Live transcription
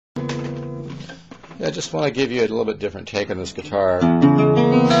I just want to give you a little bit different take on this guitar.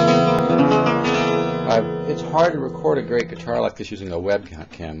 It's hard to record a great guitar like this using a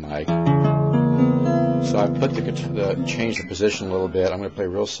webcam mic. So I put changed the position a little bit. I'm going to play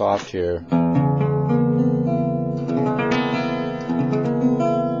real soft here.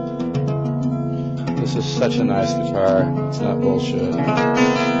 This is such a nice guitar. It's not bullshit.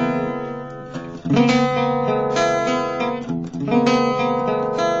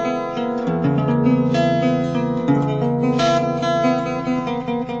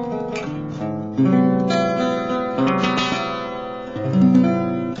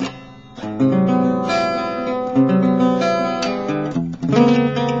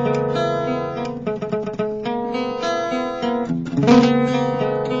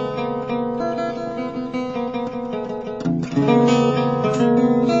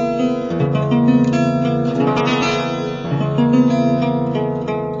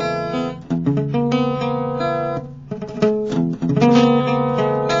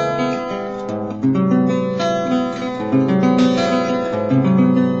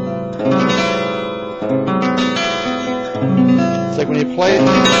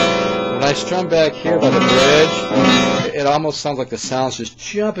 When I strum back here by the bridge, it almost sounds like the sound's just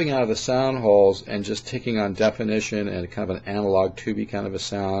jumping out of the sound holes and just taking on definition and kind of an analog tubey kind of a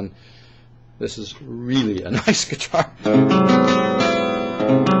sound. This is really a nice guitar. Maybe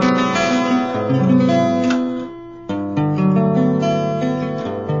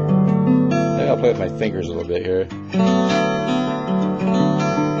I'll play with my fingers a little bit here.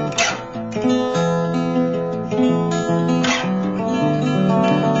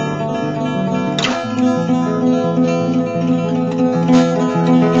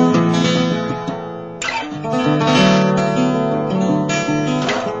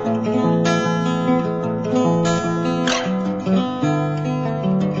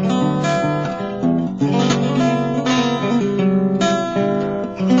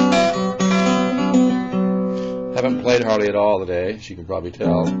 Haven't played hardly at all today, as you can probably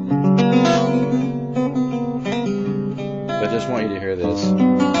tell. But I just want you to hear this.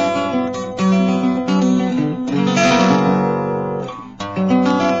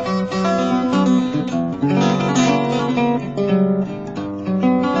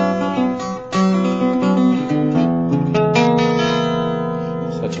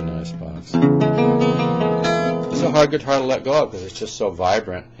 Such a nice box. It's a hard guitar to let go of because it's just so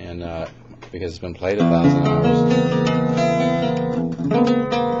vibrant and because it's been played 1,000 hours.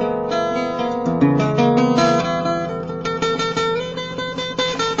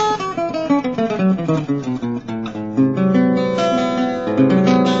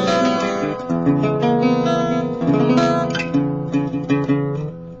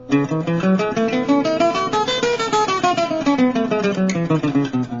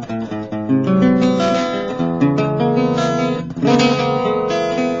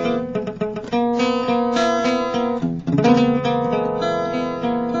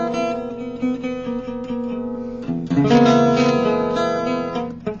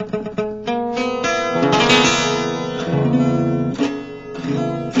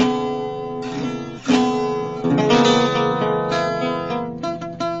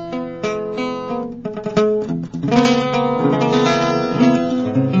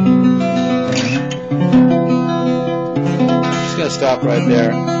 Stop right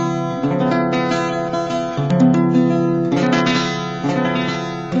there.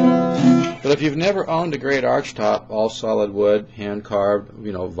 But if you've never owned a great archtop, all solid wood, hand carved,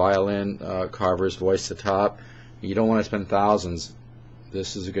 violin carvers voice the top, you don't want to spend thousands,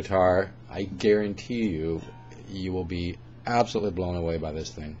 this is a guitar. I guarantee you will be absolutely blown away by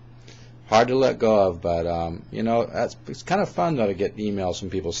this thing. Hard to let go of, but it's kind of fun though to get emails from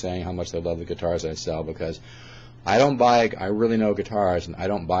people saying how much they love the guitars I sell, because I really know guitars, and I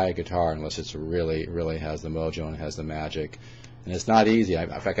don't buy a guitar unless it's really has the mojo and has the magic. And it's not easy. In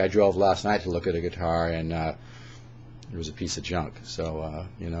fact, I drove last night to look at a guitar, and it was a piece of junk. So,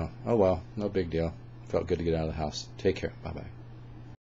 oh well, no big deal. Felt good to get out of the house. Take care. Bye-bye.